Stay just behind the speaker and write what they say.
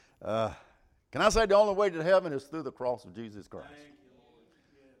Uh, can I say the only way to heaven is through the cross of Jesus Christ?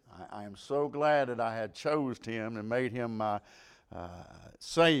 I am so glad that I had chosen him and made him my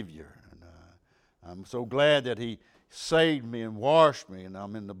Savior. And I'm so glad that he saved me and washed me, and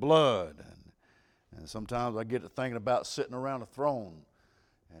I'm in the blood. And sometimes I get to thinking about sitting around a throne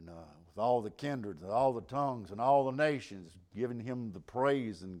and with all the kindreds and all the tongues and all the nations, giving him the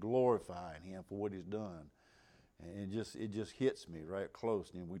praise and glorifying him for what he's done. And it just hits me right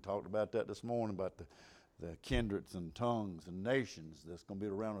close. And we talked about that this morning, about the kindreds and tongues and nations that's going to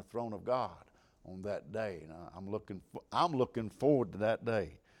be around the throne of God on that day. And I'm looking forward to that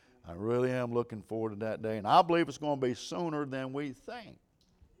day. I really am looking forward to that day. And I believe it's going to be sooner than we think.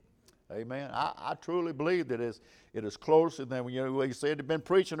 Amen. I truly believe that it is closer than, you said, they've been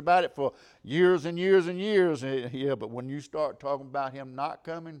preaching about it for years and years and years. Yeah, but when you start talking about him not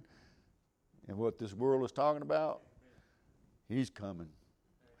coming and what this world is talking about, he's coming.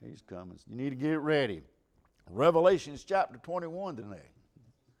 He's coming. You need to get ready. Revelations chapter 21 today.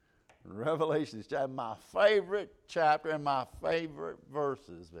 Revelations chapter, my favorite chapter and my favorite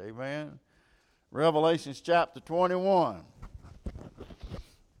verses. Amen. Revelations chapter 21.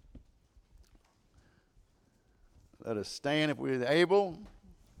 Let us stand if we're able.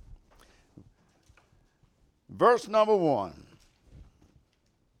 Verse number 1.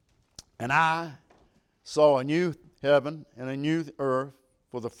 And I saw a new heaven and a new earth,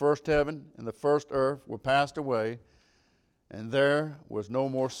 for the first heaven and the first earth were passed away, and there was no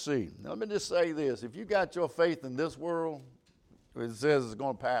more sea. Now, let me just say this. If you got your faith in this world, it says it's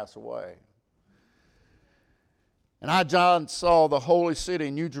going to pass away. And I, John, saw the holy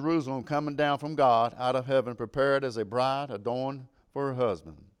city, New Jerusalem, coming down from God out of heaven, prepared as a bride adorned for her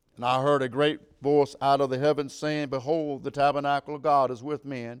husband. And I heard a great voice out of the heavens saying, Behold, the tabernacle of God is with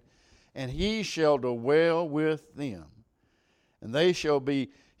men, and he shall dwell with them. And they shall be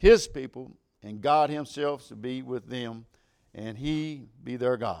his people, and God himself shall be with them, and he be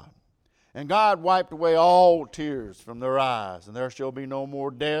their God. And God wiped away all tears from their eyes, and there shall be no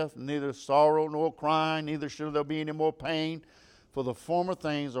more death, neither sorrow nor crying, neither shall there be any more pain, for the former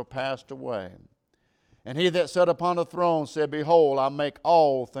things are passed away. And he that sat upon the throne said, Behold, I make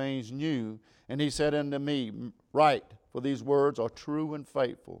all things new. And he said unto me, Write, for these words are true and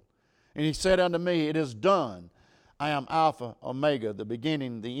faithful. And he said unto me, It is done. I am Alpha, Omega, the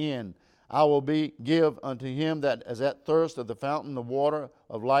beginning, the end. I will give unto him that is at thirst of the fountain of water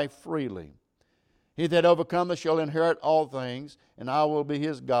of life freely. He that overcometh shall inherit all things, and I will be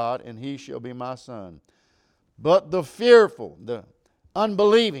his God, and he shall be my son. But the fearful, the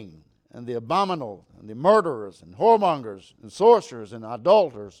unbelieving, and the abominable, and the murderers, and whoremongers, and sorcerers, and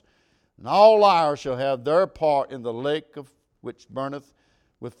idolaters, and all liars shall have their part in the lake of which burneth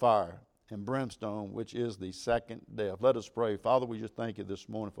with fire and brimstone, which is the second death. Let us pray. Father, we just thank you this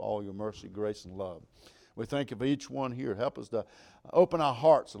morning for all your mercy, grace, and love. We thank you for each one here. Help us to open our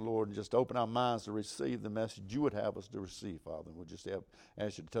hearts, Lord, and just open our minds to receive the message you would have us to receive, Father. We'll just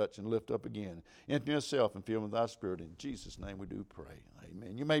ask you to touch and lift up again. Enter yourself and fill with thy spirit. In Jesus' name we do pray.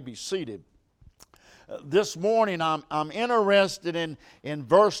 Amen. You may be seated. This morning I'm interested in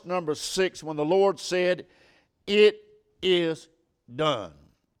verse number 6 when the Lord said, It is done.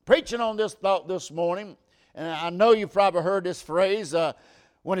 Preaching on this thought this morning, and I know you've probably heard this phrase,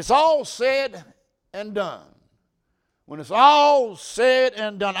 when it's all said and done. When it's all said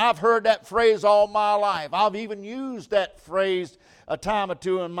and done. I've heard that phrase all my life. I've even used that phrase a time or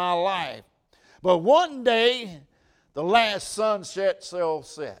two in my life. But one day, the last sunset shall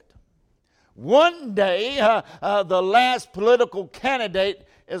set. One day, the last political candidate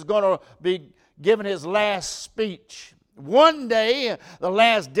is going to be giving his last speech. One day, the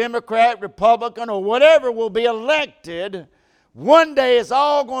last Democrat, Republican, or whatever will be elected. One day, it's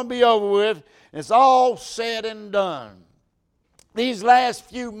all going to be over with. It's all said and done. These last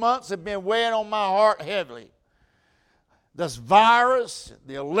few months have been weighing on my heart heavily. This virus,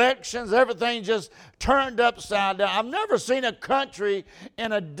 the elections, everything just turned upside down. I've never seen a country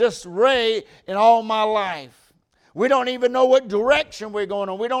in a disarray in all my life. We don't even know what direction we're going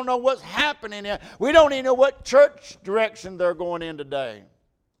on. We don't know what's happening here. We don't even know what church direction they're going in today.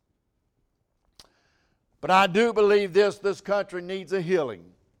 But I do believe this country needs a healing.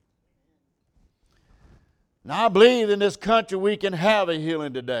 And I believe in this country we can have a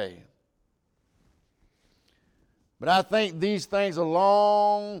healing today. But I think these things are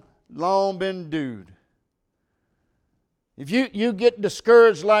long been due. If you get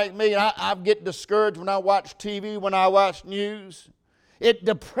discouraged like me, I get discouraged when I watch TV, when I watch news. It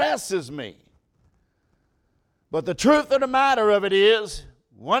depresses me. But the truth of the matter of it is,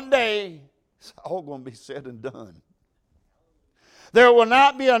 one day, it's all going to be said and done. There will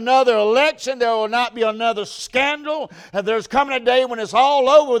not be another election. There will not be another scandal. And there's coming a day when it's all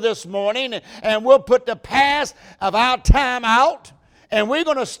over this morning, and we'll put the past of our time out, and we're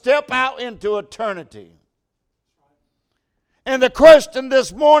going to step out into eternity. And the question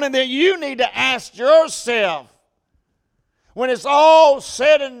this morning that you need to ask yourself, when it's all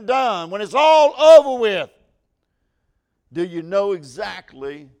said and done, when it's all over with, do you know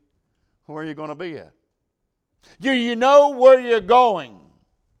exactly where you're going to be at? Do you know where you're going?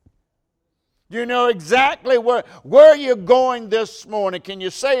 Do you know exactly where you're going this morning? Can you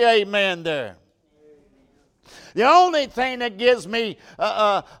say amen there? The only thing that gives me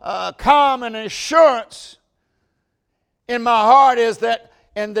calm and assurance in my heart is that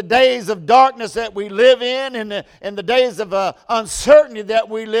in the days of darkness that we live in the days of uncertainty that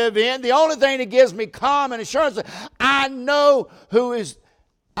we live in, the only thing that gives me calm and assurance is I know who is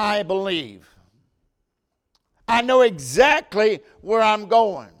I believe. I know exactly where I'm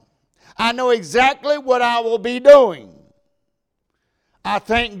going. I know exactly what I will be doing. I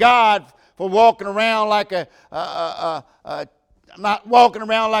thank God for walking around like not walking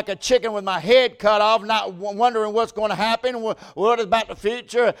around like a chicken with my head cut off, not wondering what's going to happen, what is about the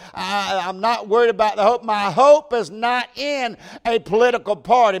future. I'm not worried about the hope. My hope is not in a political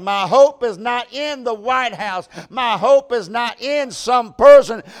party. My hope is not in the White House. My hope is not in some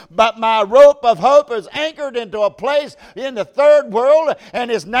person, but my rope of hope is anchored into a place in the third world,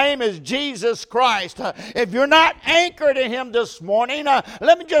 and His name is Jesus Christ. If you're not anchored in Him this morning,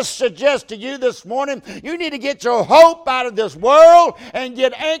 let me just suggest to you this morning, you need to get your hope out of this world and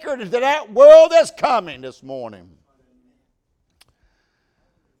get anchored into that world that's coming this morning.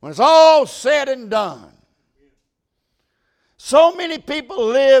 When it's all said and done. So many people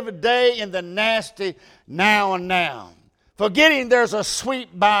live a day in the nasty now and now, forgetting there's a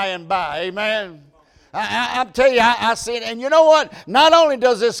sweet by and by. Amen. I'm telling you, I see it. And you know what? Not only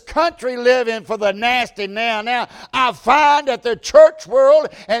does this country live in for the nasty now, I find that the church world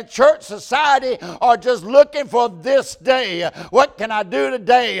and church society are just looking for this day. What can I do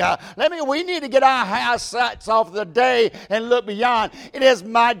today? We need to get our eyesights off the day and look beyond. It is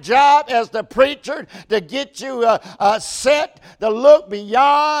my job as the preacher to get you set to look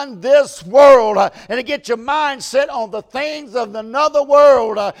beyond this world and to get your mind set on the things of another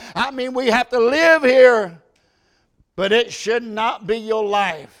world. We have to live here, but it should not be your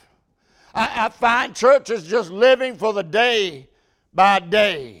life. I find churches just living for the day by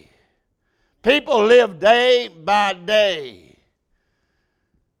day. People live day by day.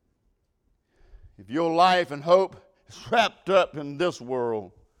 If your life and hope is wrapped up in this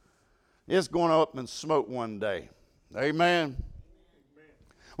world, it's going up in smoke one day. Amen.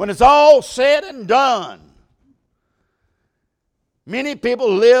 When it's all said and done, many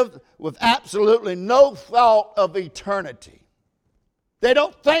people live with absolutely no thought of eternity. They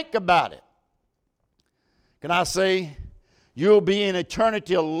don't think about it. Can I say, you'll be in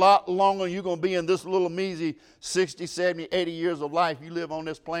eternity a lot longer than you're going to be in this little measly 60, 70, 80 years of life you live on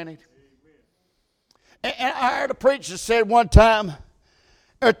this planet? And I heard a preacher say one time,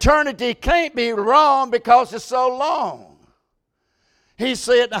 eternity can't be wrong because it's so long. He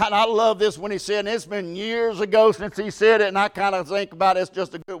said, and I love this when he said, and it's been years ago since he said it, and I kind of think about it, it's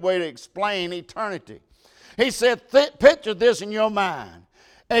just a good way to explain eternity. He said, picture this in your mind.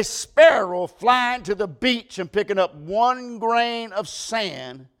 A sparrow flying to the beach and picking up one grain of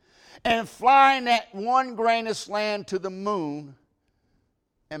sand and flying that one grain of sand to the moon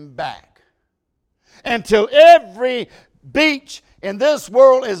and back. Until every beach in this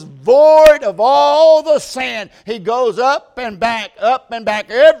world is void of all the sand. He goes up and back, up and back.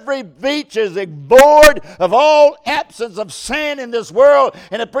 Every beach is void of all absence of sand in this world.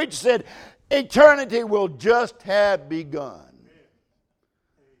 And the preacher said, eternity will just have begun.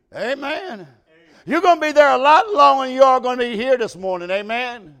 Amen. You're going to be there a lot longer than you are going to be here this morning.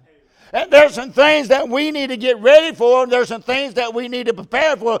 Amen. And there's some things that we need to get ready for. And there's some things that we need to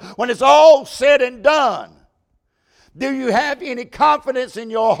prepare for when it's all said and done. Do you have any confidence in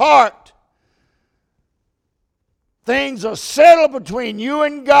your heart? Things are settled between you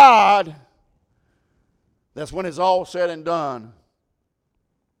and God. That's when it's all said and done.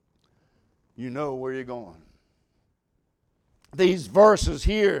 You know where you're going. These verses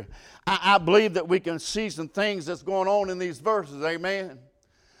here, I believe that we can see some things that's going on in these verses. Amen.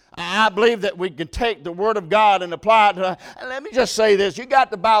 I believe that we can take the Word of God and apply it to. And let me just say this. You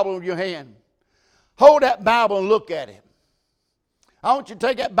got the Bible in your hand. Hold that Bible and look at it. I want you to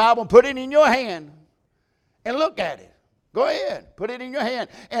take that Bible and put it in your hand and look at it. Go ahead. Put it in your hand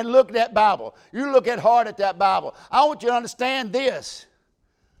and look at that Bible. You look hard at that Bible. I want you to understand this.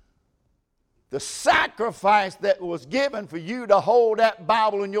 the sacrifice that was given for you to hold that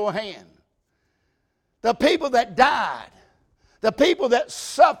Bible in your hand. The people that died, the people that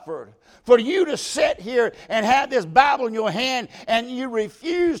suffered, for you to sit here and have this Bible in your hand and you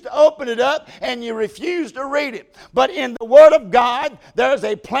refuse to open it up and you refuse to read it. But in the Word of God, there's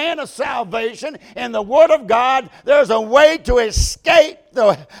a plan of salvation. In the Word of God, there's a way to escape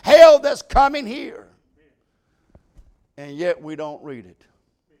the hell that's coming here. And yet we don't read it.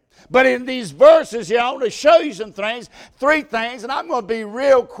 But in these verses here, I want to show you some things, 3 things, and I'm going to be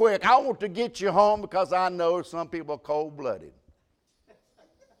real quick. I want to get you home because I know some people are cold-blooded.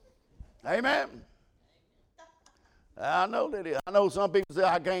 Amen. I know that is. I know some people say,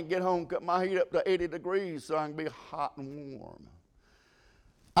 I can't get home, cut my heat up to 80 degrees so I can be hot and warm.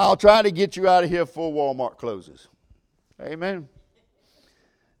 I'll try to get you out of here before Walmart closes. Amen.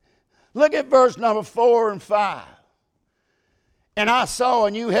 Look at verse number 4 and 5. And I saw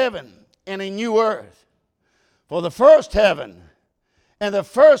a new heaven and a new earth. For the first heaven and the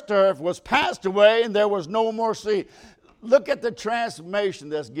first earth was passed away, and there was no more sea. Look at the transformation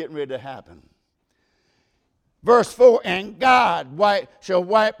that's getting ready to happen. Verse 4, and God shall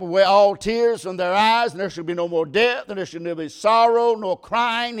wipe away all tears from their eyes, and there shall be no more death, and there shall neither be sorrow nor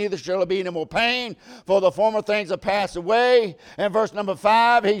crying, neither shall there be any more pain, for the former things have passed away. And verse number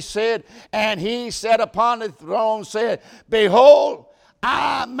 5, he said, and he sat upon the throne, said, behold,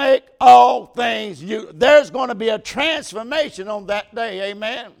 I make all things new. There's going to be a transformation on that day,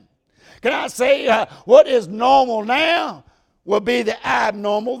 amen. Can I say what is normal now will be the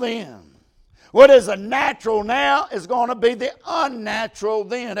abnormal then. What is a natural now is going to be the unnatural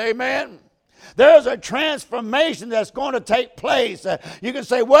then. Amen. There's a transformation that's going to take place. You can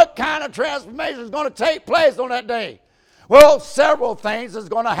say, what kind of transformation is going to take place on that day? Well, several things is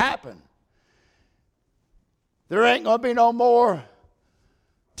going to happen. There ain't going to be no more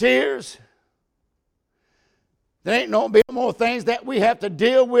tears. There ain't going to be no more things that we have to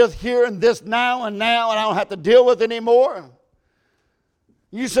deal with here and this now, and I don't have to deal with anymore.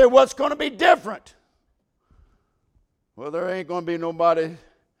 You say, what's going to be different? Well, there ain't going to be nobody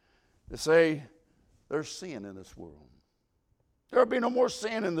to say there's sin in this world. There'll be no more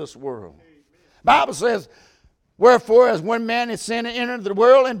sin in this world. The Bible says, wherefore, as one man is sin entered the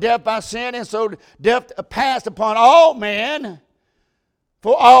world, and death by sin, and so death passed upon all men,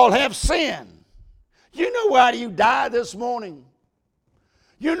 for all have sinned. You know why you died this morning?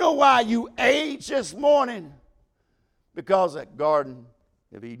 You know why you aged this morning? Because that Garden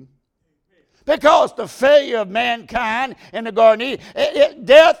of Eden. Because the failure of mankind in the Garden of Eden,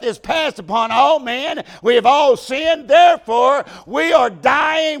 death is passed upon all men. We have all sinned. Therefore, we are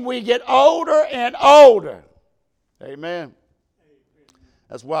dying. We get older and older. Amen.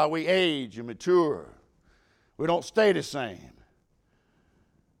 That's why we age and mature. We don't stay the same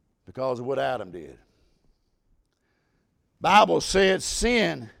because of what Adam did. Bible says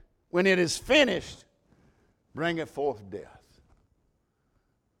sin, when it is finished, bringeth forth death.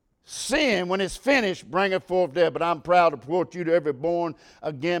 Sin, when it's finished, bringeth forth death. But I'm proud to report you to every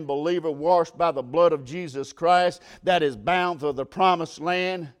born-again believer washed by the blood of Jesus Christ that is bound for the promised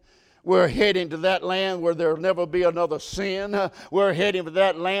land. We're heading to that land where there will never be another sin. We're heading to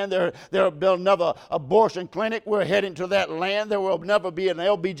that land. There will be another abortion clinic. We're heading to that land. There will never be an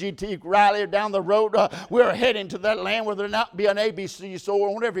LBGT rally down the road. We're heading to that land where there will not be an ABC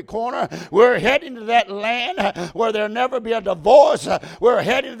store on every corner. We're heading to that land where there will never be a divorce. We're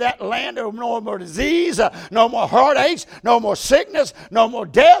heading to that land where no more disease, no more heartaches, no more sickness, no more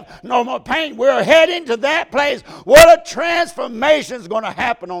death, no more pain. We're heading to that place. What a transformation is going to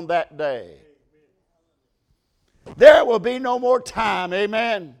happen on that day. There will be no more time,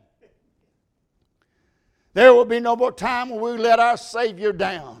 amen. There will be no more time when we let our Savior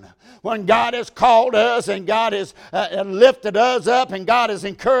down. When God has called us and God has lifted us up and God has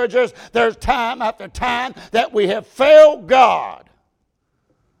encouraged us, there's time after time that we have failed God.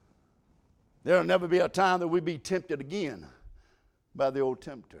 There will never be a time that we be tempted again by the old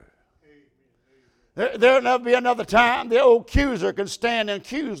tempter. There'll never be another time the old accuser can stand and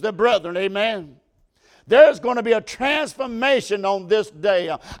accuse the brethren. Amen. There's going to be a transformation on this day.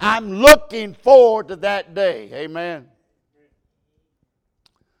 I'm looking forward to that day. Amen.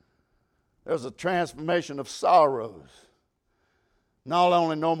 There's a transformation of sorrows. Not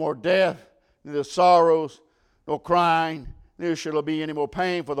only no more death, neither sorrows, nor crying, neither shall there be any more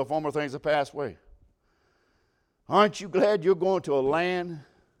pain, for the former things have passed away. Aren't you glad you're going to a land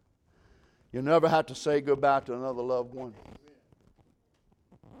you never have to say goodbye to another loved one?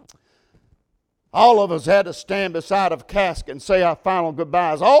 All of us had to stand beside a casket and say our final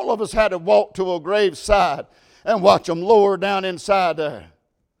goodbyes. All of us had to walk to a graveside and watch them lower down inside there.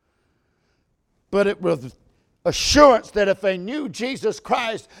 But it was assurance that if they knew Jesus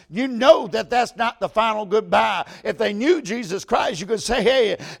Christ, you know that that's not the final goodbye. If they knew Jesus Christ, you could say,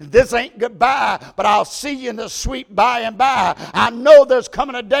 hey, this ain't goodbye, but I'll see you in the sweet by and by. I know there's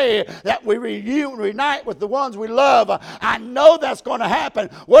coming a day that we reunite with the ones we love. I know that's going to happen.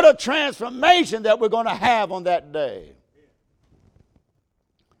 What a transformation that we're going to have on that day.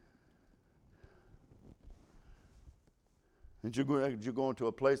 Aren't you going to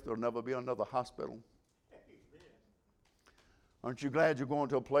a place there'll never be another hospital? Aren't you glad you're going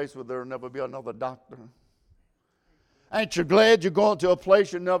to a place where there'll never be another doctor? Ain't you glad you're going to a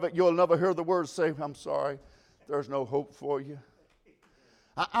place you'll never hear the words say, I'm sorry, there's no hope for you?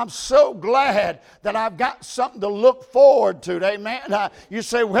 I'm so glad that I've got something to look forward to. Amen. You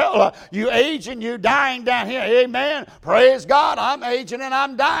say, well, you aging, you dying down here. Amen. Praise God, I'm aging and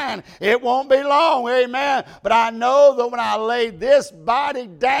I'm dying. It won't be long. Amen. But I know that when I lay this body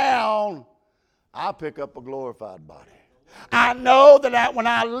down, I'll pick up a glorified body. I know that when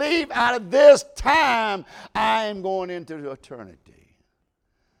I leave out of this time, I am going into eternity.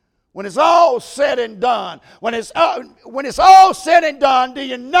 When it's all said and done, when it's all said and done, do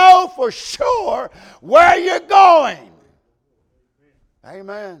you know for sure where you're going?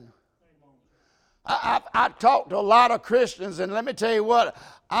 Amen. I talked to a lot of Christians, and let me tell you what,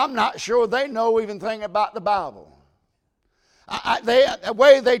 I'm not sure they know even thing about the Bible. The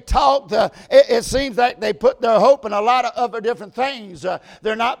way they talk, it seems like they put their hope in a lot of other different things.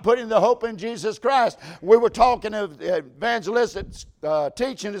 They're not putting the hope in Jesus Christ. We were talking of evangelistic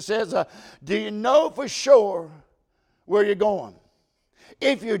teaching. It says, do you know for sure where you're going?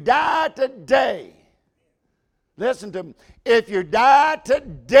 If you die today, listen to me, if you die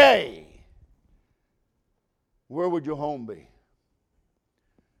today, where would your home be?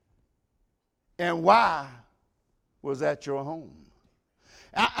 And why was that your home?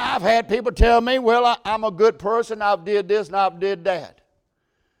 I've had people tell me, well, I'm a good person, I've did this and I've did that.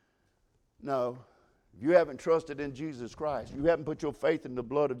 No, you haven't trusted in Jesus Christ. You haven't put your faith in the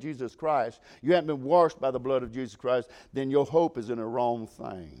blood of Jesus Christ. You haven't been washed by the blood of Jesus Christ. Then your hope is in the wrong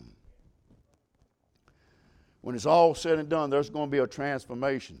thing. When it's all said and done, there's going to be a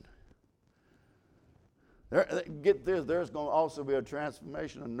transformation. Get this, there's going to also be a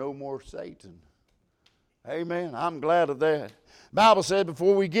transformation of no more Satan. Amen. I'm glad of that. Bible said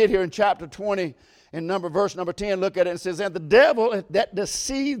before we get here in chapter 20, in verse number 10, look at it, and it says, and the devil that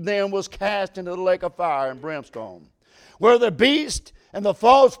deceived them was cast into the lake of fire and brimstone, where the beast and the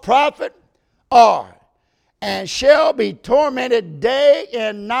false prophet are, and shall be tormented day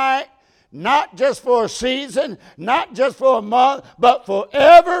and night, not just for a season, not just for a month, but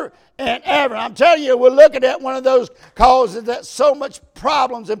forever and ever. I'm telling you, we're looking at one of those causes that's so much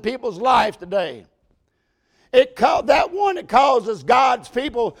problems in people's life today. That one that causes God's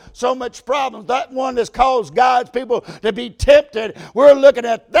people so much problems, that one that's caused God's people to be tempted, we're looking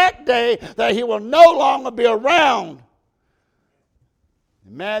at that day that he will no longer be around.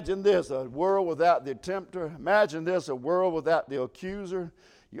 Imagine this, a world without the tempter. Imagine this, a world without the accuser.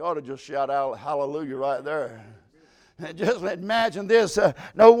 You ought to just shout out hallelujah right there. Just imagine this,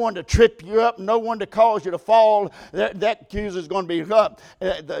 no one to trip you up, no one to cause you to fall. That accuser is going to be up.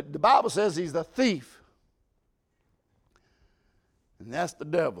 The Bible says he's the thief. And that's the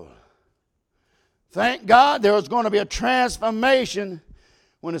devil. Thank God there is going to be a transformation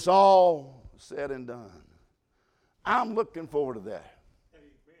when it's all said and done. I'm looking forward to that.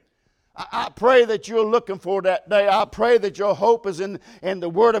 I pray that you're looking for that day. I pray that your hope is in the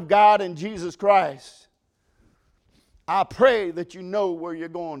Word of God and Jesus Christ. I pray that you know where you're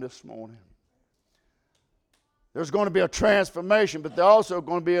going this morning. There's going to be a transformation, but there's also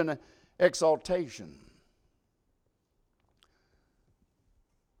going to be an exaltation.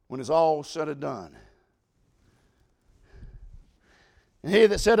 When it's all said and done. And he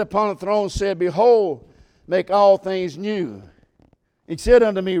that sat upon the throne said, behold, make all things new. He said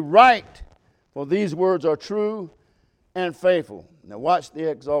unto me, write, for these words are true and faithful. Now watch the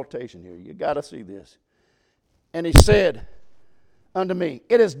exaltation here. You got to see this. And he said unto me,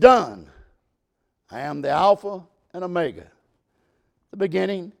 it is done. I am the Alpha and Omega, the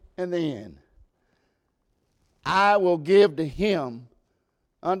beginning and the end. I will give to him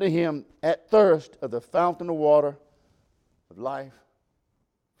unto him at thirst of the fountain of water of life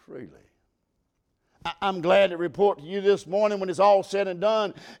freely. I'm glad to report to you this morning, when it's all said and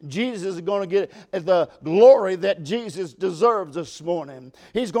done, Jesus is going to get the glory that Jesus deserves this morning.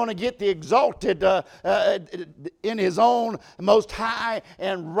 He's going to get the exalted in his own most high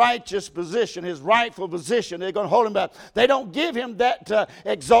and righteous position, his rightful position. They're going to hold him back. They don't give him that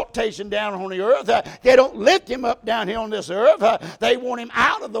exaltation down on the earth. They don't lift him up down here on this earth. They want him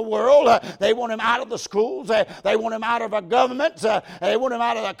out of the world. They want him out of the schools. They want him out of our governments. They want him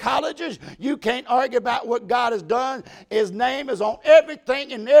out of the colleges. You can't argue about what God has done. His name is on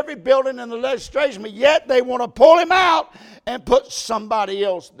everything in every building in the legislation, but yet they want to pull him out and put somebody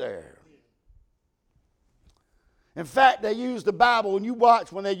else there. In fact, they use the Bible. When you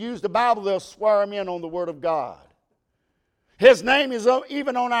watch, when they use the Bible, they'll swear him in on the Word of God. His name is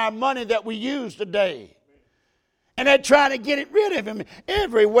even on our money that we use today. And they're trying to get rid of him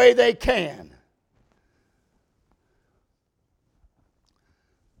every way they can.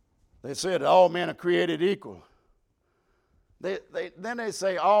 They said all men are created equal. Then they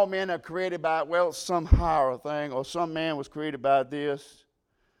say all men are created by, well, some higher thing, or some man was created by this.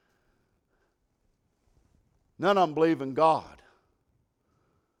 None of them believe in God.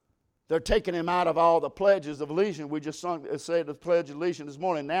 They're taking him out of all the pledges of allegiance. We just said the pledge of allegiance this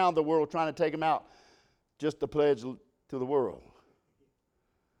morning. Now the world trying to take him out, just the pledge to the world.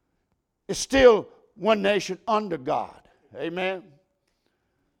 It's still one nation under God. Amen.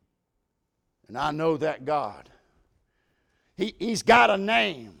 And I know that God. He's got a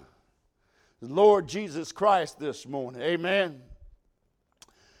name. The Lord Jesus Christ this morning. Amen.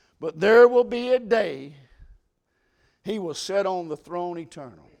 But there will be a day he will sit on the throne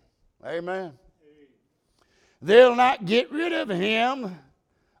eternal. Amen. They'll not get rid of him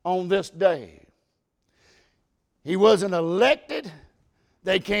on this day. He wasn't elected.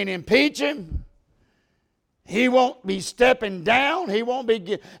 They can't impeach him. He won't be stepping down.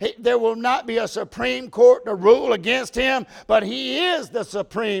 There will not be a Supreme Court to rule against him, but he is the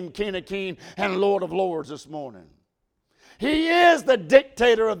supreme King of Kings and Lord of Lords this morning. He is the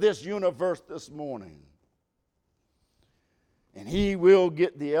dictator of this universe this morning. And he will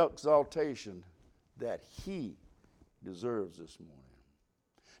get the exaltation that he deserves this morning.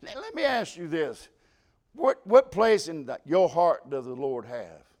 Now, let me ask you this. What place in your heart does the Lord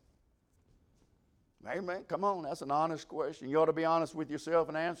have? Amen. Come on, that's an honest question. You ought to be honest with yourself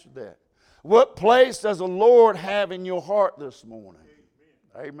and answer that. What place does the Lord have in your heart this morning?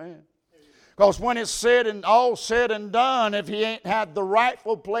 Amen. Because when it's said and all said and done, if he ain't had the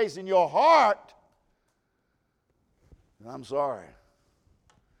rightful place in your heart, I'm sorry.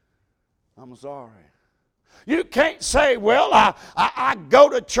 I'm sorry. You can't say, well, I go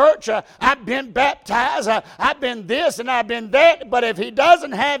to church, I've been baptized, I've been this and I've been that, but if he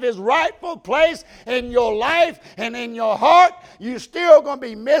doesn't have his rightful place in your life and in your heart, you're still going to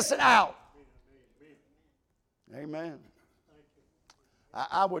be missing out. Amen.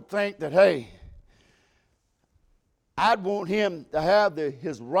 I would think that, hey, I'd want him to have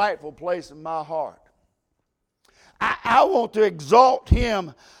his rightful place in my heart. I want to exalt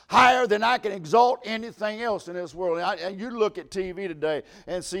him higher than I can exalt anything else in this world. And you look at TV today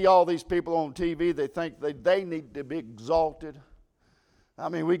and see all these people on TV, they think they need to be exalted. I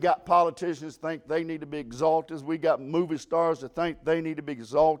mean, we got politicians think they need to be exalted. We got movie stars that think they need to be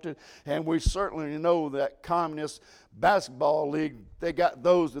exalted. And we certainly know that communist basketball league, they got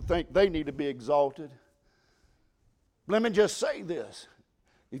those that think they need to be exalted. Let me just say this.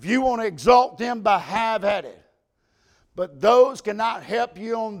 If you want to exalt them, have at it. But those cannot help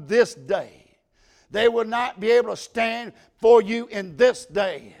you on this day. They will not be able to stand for you in this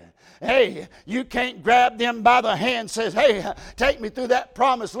day. Hey, you can't grab them by the hand and say, hey, take me through that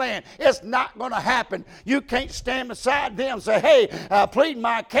promised land. It's not going to happen. You can't stand beside them and say, hey, plead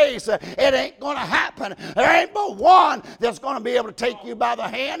my case. It ain't going to happen. There ain't but one that's going to be able to take you by the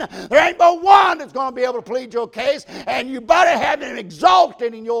hand. There ain't but one that's going to be able to plead your case. And you better have him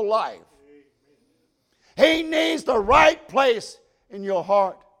exalted in your life. He needs the right place in your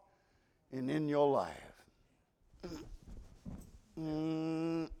heart and in your life.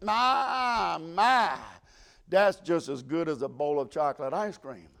 My, that's just as good as a bowl of chocolate ice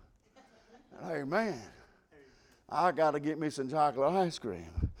cream. Amen. I got to get me some chocolate ice cream.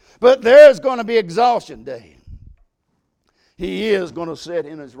 But there's going to be exhaustion day. He is going to sit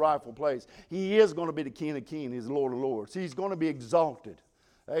in his rightful place. He is going to be the King of Kings, he's the Lord of Lords. He's going to be exalted.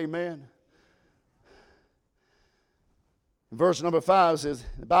 Amen. Verse number 5 says,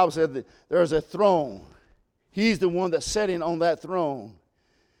 the Bible said that there's a throne. He's the one that's sitting on that throne.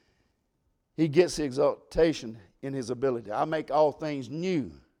 He gets the exaltation in his ability. I make all things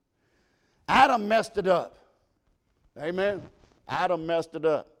new. Adam messed it up. Amen. Adam messed it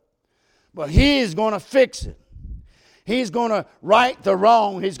up. But He's going to fix it. He's going to right the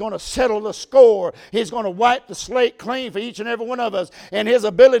wrong. He's going to settle the score. He's going to wipe the slate clean for each and every one of us. And His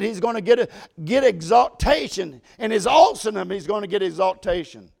ability, He's going to get exaltation. And His awesomeness, He's going to get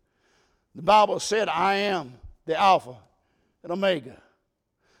exaltation. The Bible said, I am the Alpha and Omega.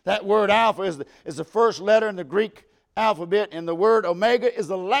 That word Alpha is the first letter in the Greek alphabet, and the word Omega is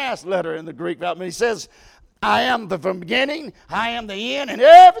the last letter in the Greek alphabet. He says, I am the beginning, I am the end, and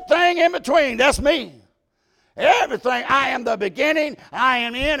everything in between. That's me. Everything. I am the beginning, I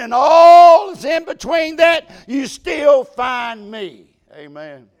am in, and all that's in between that, you still find me.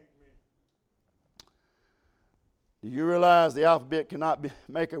 Amen. Do you realize the alphabet cannot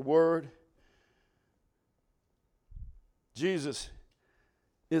make a word? Jesus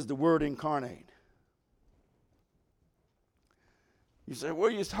is the Word incarnate. You say,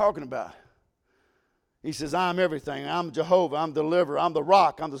 what are you talking about? He says, I'm everything. I'm Jehovah. I'm the deliverer. I'm the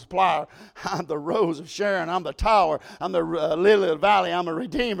rock. I'm the supplier. I'm the rose of Sharon. I'm the tower. I'm the lily of the valley. I'm a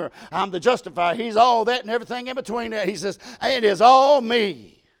redeemer. I'm the justifier. He's all that and everything in between that. He says, it is all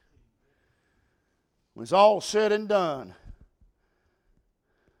me. When it's all said and done,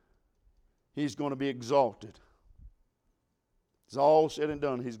 He's going to be exalted. It's all said and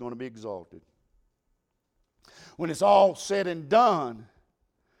done, He's going to be exalted. When it's all said and done,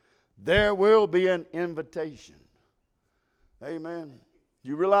 there will be an invitation. Amen.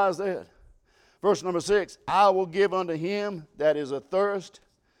 You realize that? Verse number 6, I will give unto him that is athirst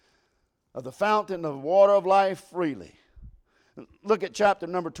of the fountain of water of life freely. Look at chapter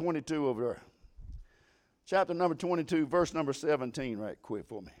number 22 over there. Chapter number 22, verse number 17 right quick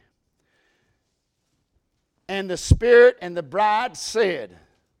for me. And the Spirit and the bride said,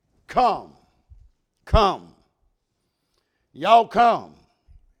 come, come. Y'all come.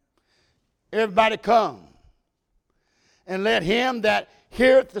 Everybody come. And let him that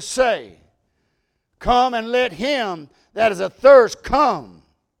heareth the say, come, and let him that is athirst come.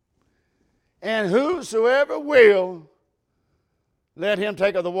 And whosoever will, let him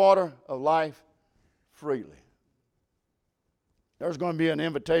take of the water of life freely. There's going to be an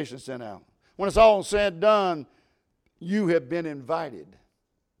invitation sent out. When it's all said and done, you have been invited.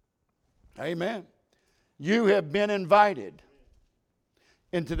 Amen. You have been invited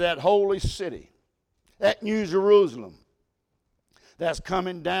into that holy city, that New Jerusalem that's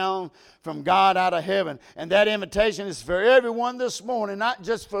coming down from God out of heaven. And that invitation is for everyone this morning, not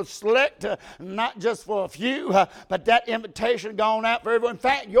just for select, not just for a few, but that invitation gone out for everyone. In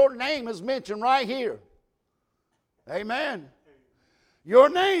fact, your name is mentioned right here. Amen. Your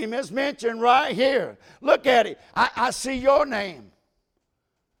name is mentioned right here. Look at it. I see your name.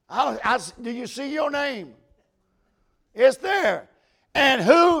 Do you see your name? It's there. And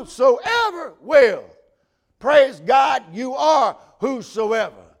whosoever will. Praise God, you are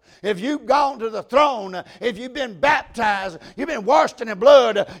whosoever. If you've gone to the throne, if you've been baptized, you've been washed in the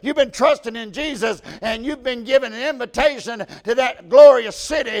blood, you've been trusting in Jesus, and you've been given an invitation to that glorious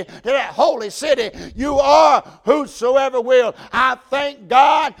city, to that holy city, you are whosoever will. I thank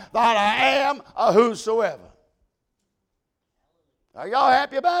God that I am a whosoever. Are y'all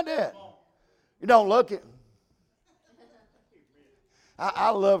happy about that? You don't look it.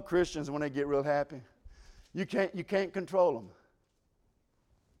 I love Christians when they get real happy. You can't control them.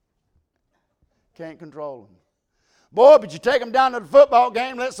 Can't control them. Boy, but you take them down to the football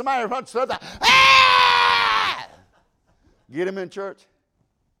game, let somebody run to the get them in church.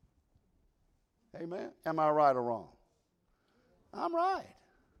 Amen. Am I right or wrong? I'm right.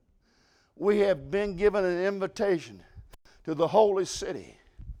 We have been given an invitation to the holy city.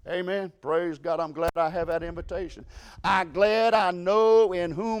 Amen. Praise God. I'm glad I have that invitation. I'm glad I know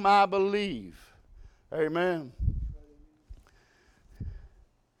in whom I believe. Amen.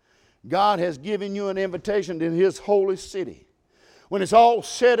 God has given you an invitation to His holy city. When it's all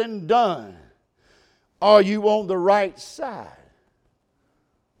said and done, are you on the right side?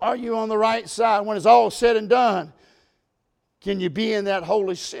 Are you on the right side? When it's all said and done, can you be in that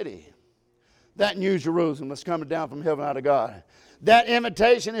holy city? That New Jerusalem that's coming down from heaven out of God. That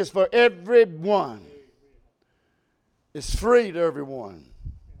invitation is for everyone. It's free to everyone.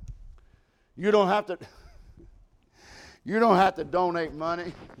 You don't have to donate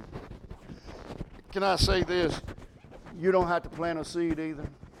money. Can I say this? You don't have to plant a seed either.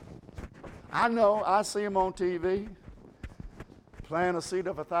 I know, I see them on TV. Plant a seed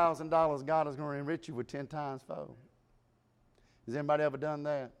of $1,000, God is going to enrich you with 10 times fold. Has anybody ever done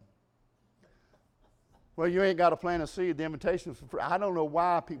that? Well, you ain't got to plant a seed. The invitation is for free. I don't know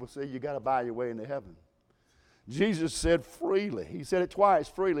why people say you got to buy your way into heaven. Jesus said freely. He said it twice,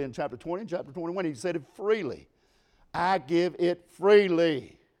 freely, in chapter 20 and chapter 21. He said it freely. I give it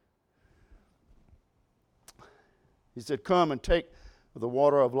freely. He said, come and take the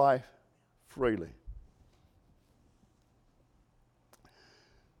water of life freely.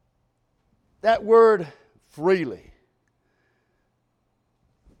 That word freely,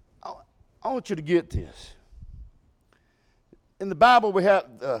 I want you to get this. In the Bible, we have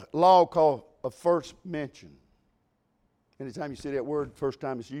a law called a first mention. Anytime you see that word, first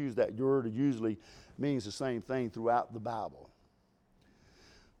time it's used, that word usually means the same thing throughout the Bible.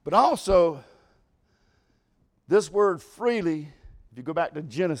 But also, this word freely, if you go back to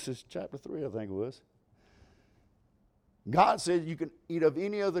Genesis chapter 3, I think it was, God said you can eat of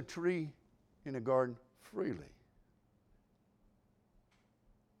any other tree in the garden freely.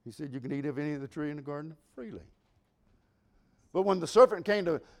 He said you can eat of any other tree in the garden freely. But when the serpent came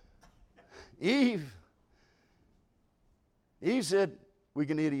to Eve said, we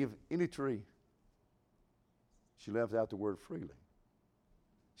can eat of any tree. She left out the word freely.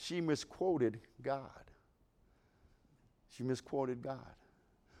 She misquoted God. She misquoted God.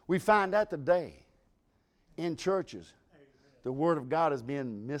 We find that today in churches. The Word of God is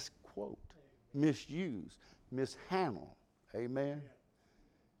being misquoted, misused, mishandled. Amen?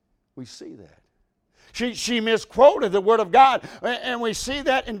 We see that. She misquoted the Word of God. And we see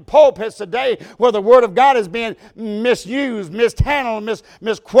that in pulpits today where the Word of God is being misused, mishandled,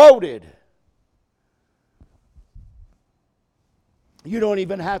 misquoted. You don't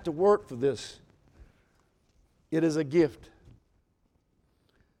even have to work for this. It is a gift.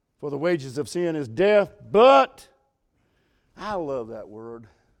 For the wages of sin is death, but I love that word,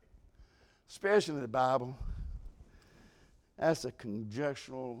 especially in the Bible. That's a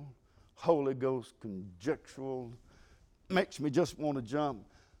conjectural, Holy Ghost conjectural, makes me just want to jump.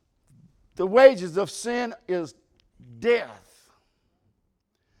 The wages of sin is death.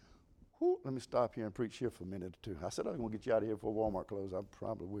 Whew, let me stop here and preach here for a minute or two. I said I was going to get you out of here before Walmart closes. I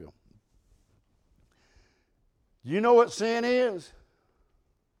probably will. You know what sin is?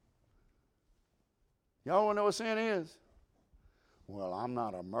 Y'all want to know what sin is? Well, I'm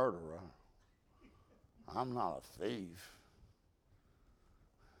not a murderer. I'm not a thief.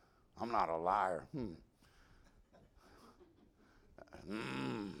 I'm not a liar.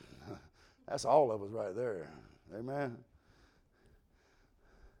 That's all of us right there. Amen.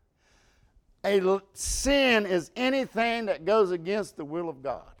 Sin is anything that goes against the will of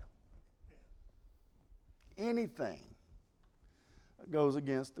God. Anything that goes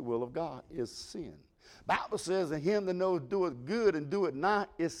against the will of God is sin. Bible says that him that knows doeth good and doeth not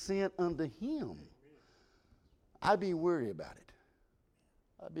is sin unto him. I'd be worried about it.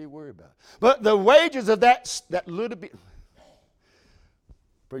 I'd be worried about it. But the wages of that little bit.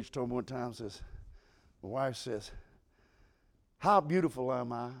 Preacher told me one time, says, my wife says, how beautiful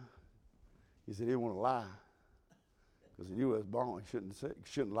am I? He said he didn't want to lie. Because he knew I was born. He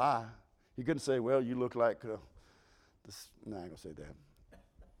shouldn't lie. He couldn't say, well, you look like this. No, I ain't going to say that.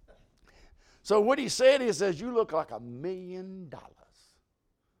 So what he said, he says, you look like $1 million. I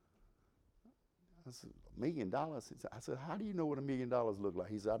said, $1 million? I said, how do you know what $1 million look like?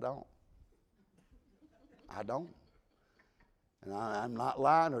 He said, I don't. I don't. And I'm not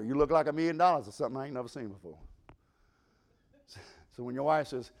lying, or you look like $1 million or something I ain't never seen before. So when your wife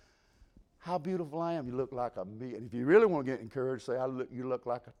says, how beautiful I am, you look like $1 million. If you really want to get encouraged, say, you look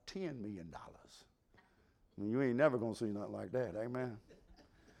like $10 million. I mean, you ain't never going to see nothing like that. Amen.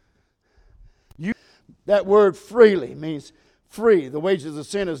 That word freely means free. The wages of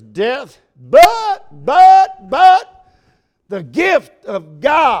sin is death, but the gift of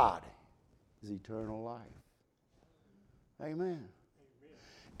God is eternal life. Amen.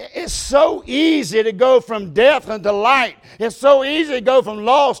 It's so easy to go from death unto light. It's so easy to go from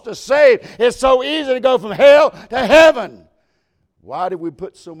lost to saved. It's so easy to go from hell to heaven. Why did we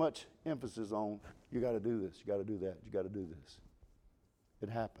put so much emphasis on, you got to do this, you got to do that, you got to do this? It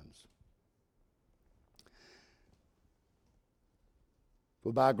happens.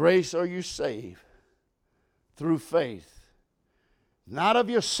 For by grace are you saved through faith. Not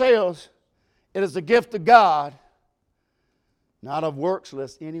of yourselves, it is the gift of God, not of works,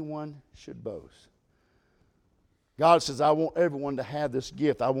 lest anyone should boast. God says, I want everyone to have this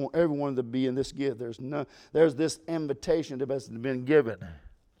gift. I want everyone to be in this gift. There's this invitation that has been given.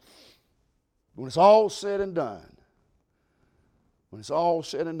 When it's all said and done,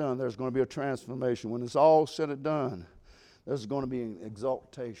 there's going to be a transformation. When it's all said and done, there's going to be an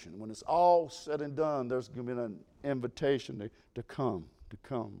exaltation. When it's all said and done, there's going to be an invitation to come.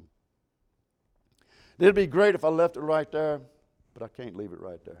 It'd be great if I left it right there, but I can't leave it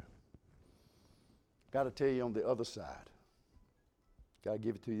right there. Got to tell you on the other side. Got to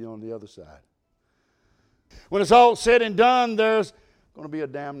give it to you on the other side. When it's all said and done, there's going to be a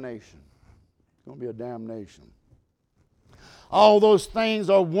damnation. It's going to be a damnation. All those things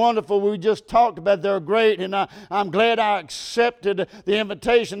are wonderful. We just talked about they're great, and I'm glad I accepted the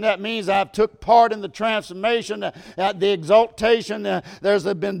invitation. That means I've took part in the transformation, the exaltation. There's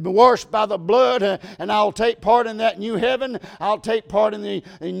been washed by the blood, and I'll take part in that new heaven. I'll take part in the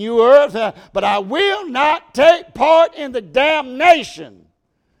new earth, but I will not take part in the damnation.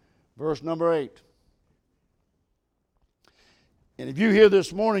 Verse number 8. And if you're here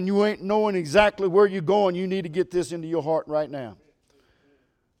this morning, you ain't knowing exactly where you're going, you need to get this into your heart right now.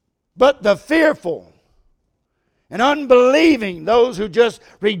 But the fearful and unbelieving, those who just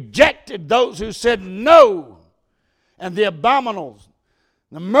rejected, those who said no, and the abominables,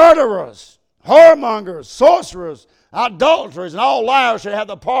 the murderers, whoremongers, sorcerers, idolaters, and all liars should have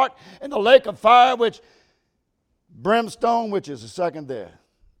the part in the lake of fire, which brimstone, which is the second death.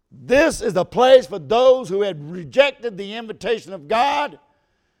 This is the place for those who had rejected the invitation of God,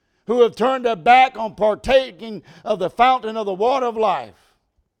 who have turned their back on partaking of the fountain of the water of life.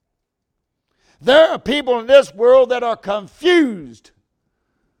 There are people in this world that are confused.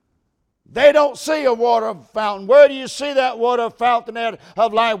 They don't see a water fountain. Where do you see that water fountain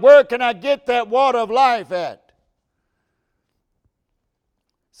of life? Where can I get that water of life at?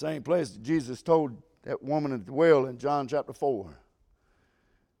 Same place that Jesus told that woman at the well in John chapter 4.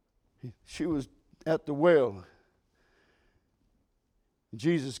 She was at the well.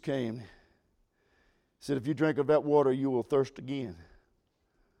 Jesus came. He said, if you drink of that water, you will thirst again.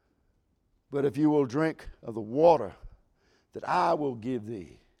 But if you will drink of the water that I will give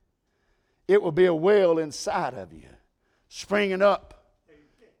thee, it will be a well inside of you, springing up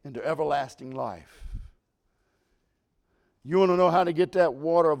into everlasting life. You want to know how to get that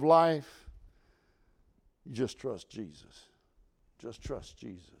water of life? You just trust Jesus. Just trust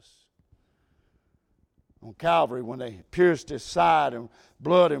Jesus. On Calvary, when they pierced his side and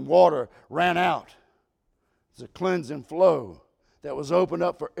blood and water ran out, it's a cleansing flow that was opened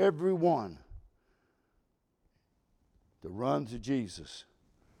up for everyone to run to Jesus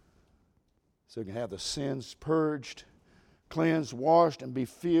so you can have the sins purged, cleansed, washed, and be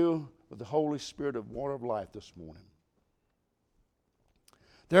filled with the Holy Spirit of water of life this morning.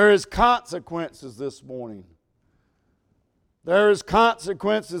 There is consequences this morning. There is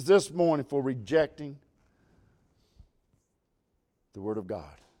consequences this morning for rejecting the Word of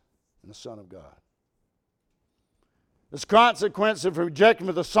God and the Son of God. There's consequences for rejecting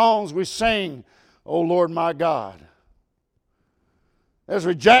the songs we sing, O Lord my God. There's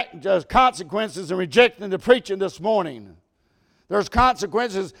consequences in rejecting the preaching this morning. There's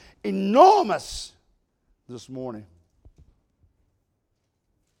consequences enormous this morning.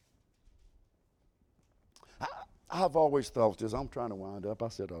 I've always thought this. I'm trying to wind up. I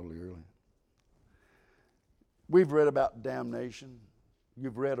said earlier. We've read about damnation. Have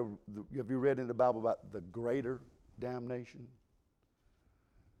you read in the Bible about the greater damnation?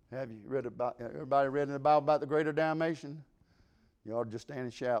 Have you read about? Everybody read in the Bible about the greater damnation? You ought to just stand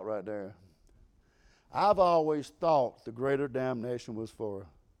and shout right there. I've always thought the greater damnation was for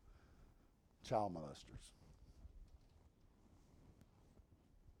child molesters.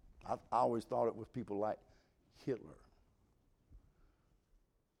 I always thought it was people like Hitler.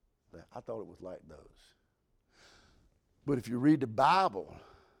 I thought it was like those. But if you read the Bible,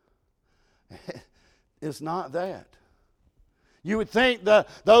 it's not that. You would think that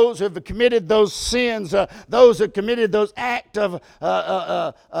those who have committed those sins, those who have committed those acts of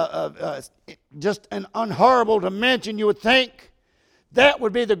just an unhorrible dimension, you would think that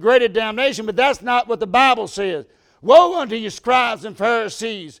would be the greater damnation, but that's not what the Bible says. Woe unto you, scribes and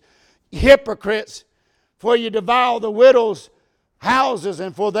Pharisees, hypocrites, for you devour the widows' houses,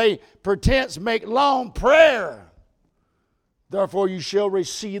 and for they pretense make long prayer. Therefore you shall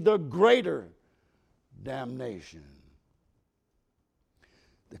receive the greater damnation.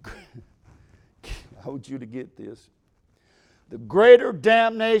 I want you to get this. The greater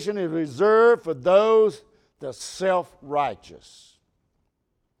damnation is reserved for those that are self-righteous.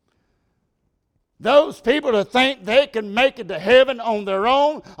 Those people that think they can make it to heaven on their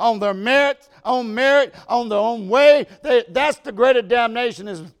own, on their merits, on merit, on their own way, that's the greater damnation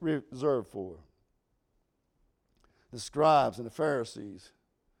is reserved for. The scribes and the Pharisees,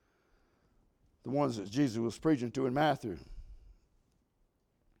 the ones that Jesus was preaching to in Matthew,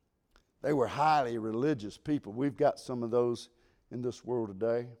 they were highly religious people. We've got some of those in this world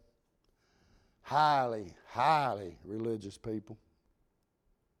today. Highly, highly religious people.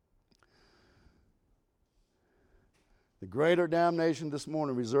 The greater damnation this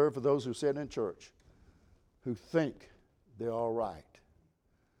morning reserved for those who sit in church, who think they're all right,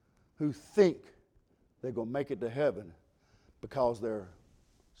 who think they're going to make it to heaven because they're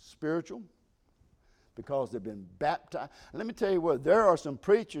spiritual, because they've been baptized. And let me tell you what, there are some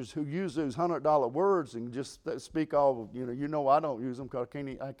preachers who use those $100 words and just speak all, I don't use them because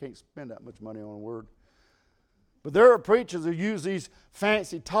I can't spend that much money on a word. But there are preachers who use these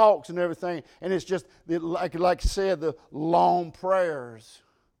fancy talks and everything, and it's just, like I said, the long prayers.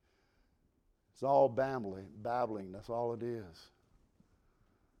 It's all babbling. That's all it is.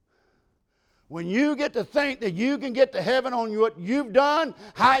 When you get to think that you can get to heaven on what you've done,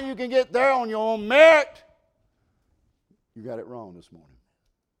 how you can get there on your own merit, you got it wrong this morning.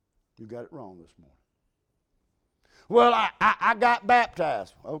 You got it wrong this morning. Well, I got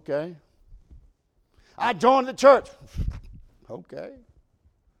baptized. Okay. I joined the church. Okay.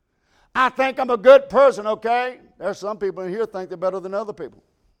 I think I'm a good person. Okay. There's some people in here think they're better than other people.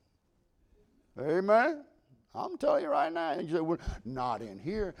 Amen. I'm telling you right now. You say, well, not in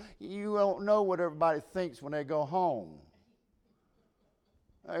here. You don't know what everybody thinks when they go home.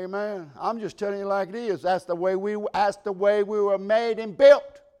 Amen. I'm just telling you like it is. That's the way we were made and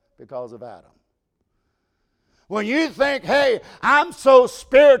built because of Adam. When you think, hey, I'm so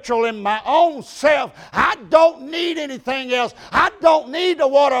spiritual in my own self, I don't need anything else. I don't need the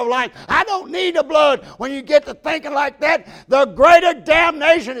water of life. I don't need the blood. When you get to thinking like that, the greater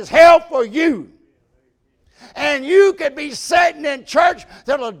damnation is hell for you. And you could be sitting in church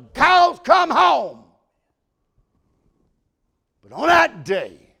till the cows come home. But on that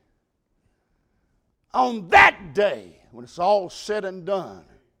day, when it's all said and done,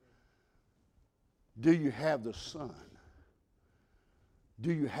 do you have the Son?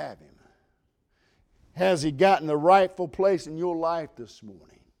 Do you have Him? Has He gotten the rightful place in your life this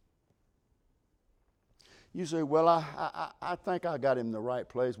morning? You say, well, I think I got Him in the right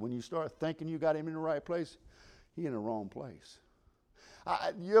place. When you start thinking you got Him in the right place, He's in the wrong place.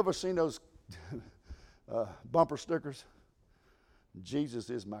 You ever seen those bumper stickers? Jesus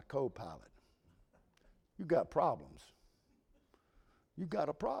is my co-pilot. You got problems. You got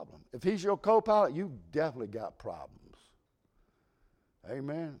a problem. If He's your co-pilot, you definitely got problems.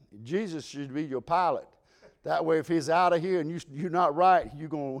 Amen. Jesus should be your pilot. That way, if He's out of here and you're not right, you're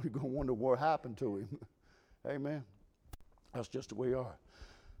going to wonder what happened to Him. Amen. That's just the way you are.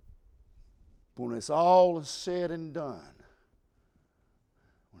 When it's all said and done,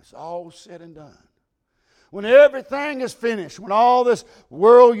 when everything is finished, when all this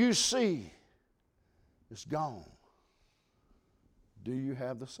world you see is gone, do you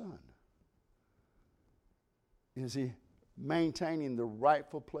have the Son? Is He maintaining the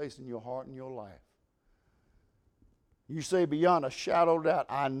rightful place in your heart and your life? You say beyond a shadow of doubt,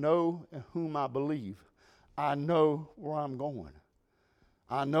 I know in whom I believe. I know where I'm going.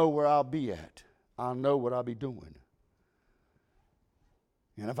 I know where I'll be at. I know what I'll be doing.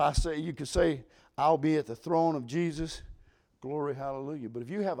 And if I say, you could say, I'll be at the throne of Jesus, glory, hallelujah. But if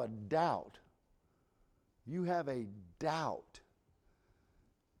you have a doubt,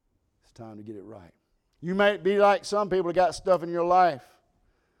 it's time to get it right. You might be like some people that got stuff in your life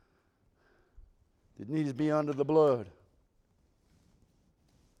that needs to be under the blood.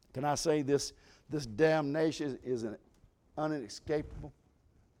 Can I say this damnation is an unescapable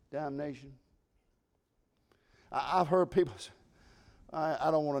damnation? I've heard people say,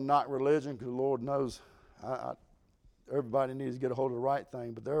 I don't want to knock religion because the Lord knows everybody needs to get a hold of the right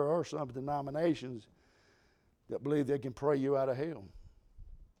thing, but there are some denominations that believe they can pray you out of hell.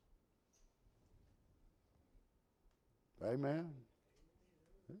 Amen.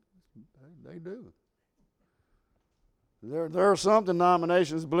 They do. There are some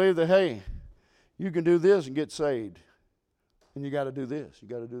denominations that believe that, hey, you can do this and get saved. And you got to do this. You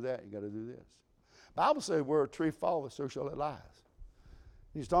got to do that. You got to do this. The Bible says where a tree falleth, so shall it rise.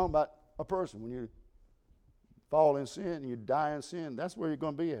 He's talking about a person. When you fall in sin and you die in sin, that's where you're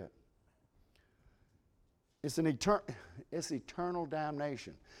going to be at. It's eternal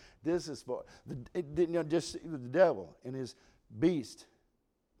damnation. This is for just the devil and his beast,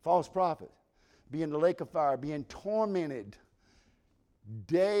 false prophet, be in the lake of fire, being tormented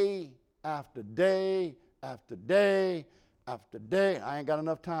day after day after day after day. I ain't got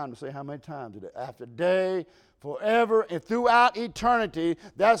enough time to say how many times today. After day, forever, and throughout eternity.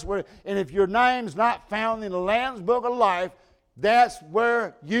 That's where, and if your name's not found in the Lamb's Book of Life, that's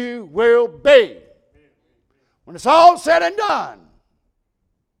where you will be. When it's all said and done,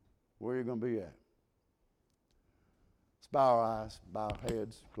 where are you going to be at? Let's bow our eyes, bow our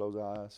heads, close our eyes.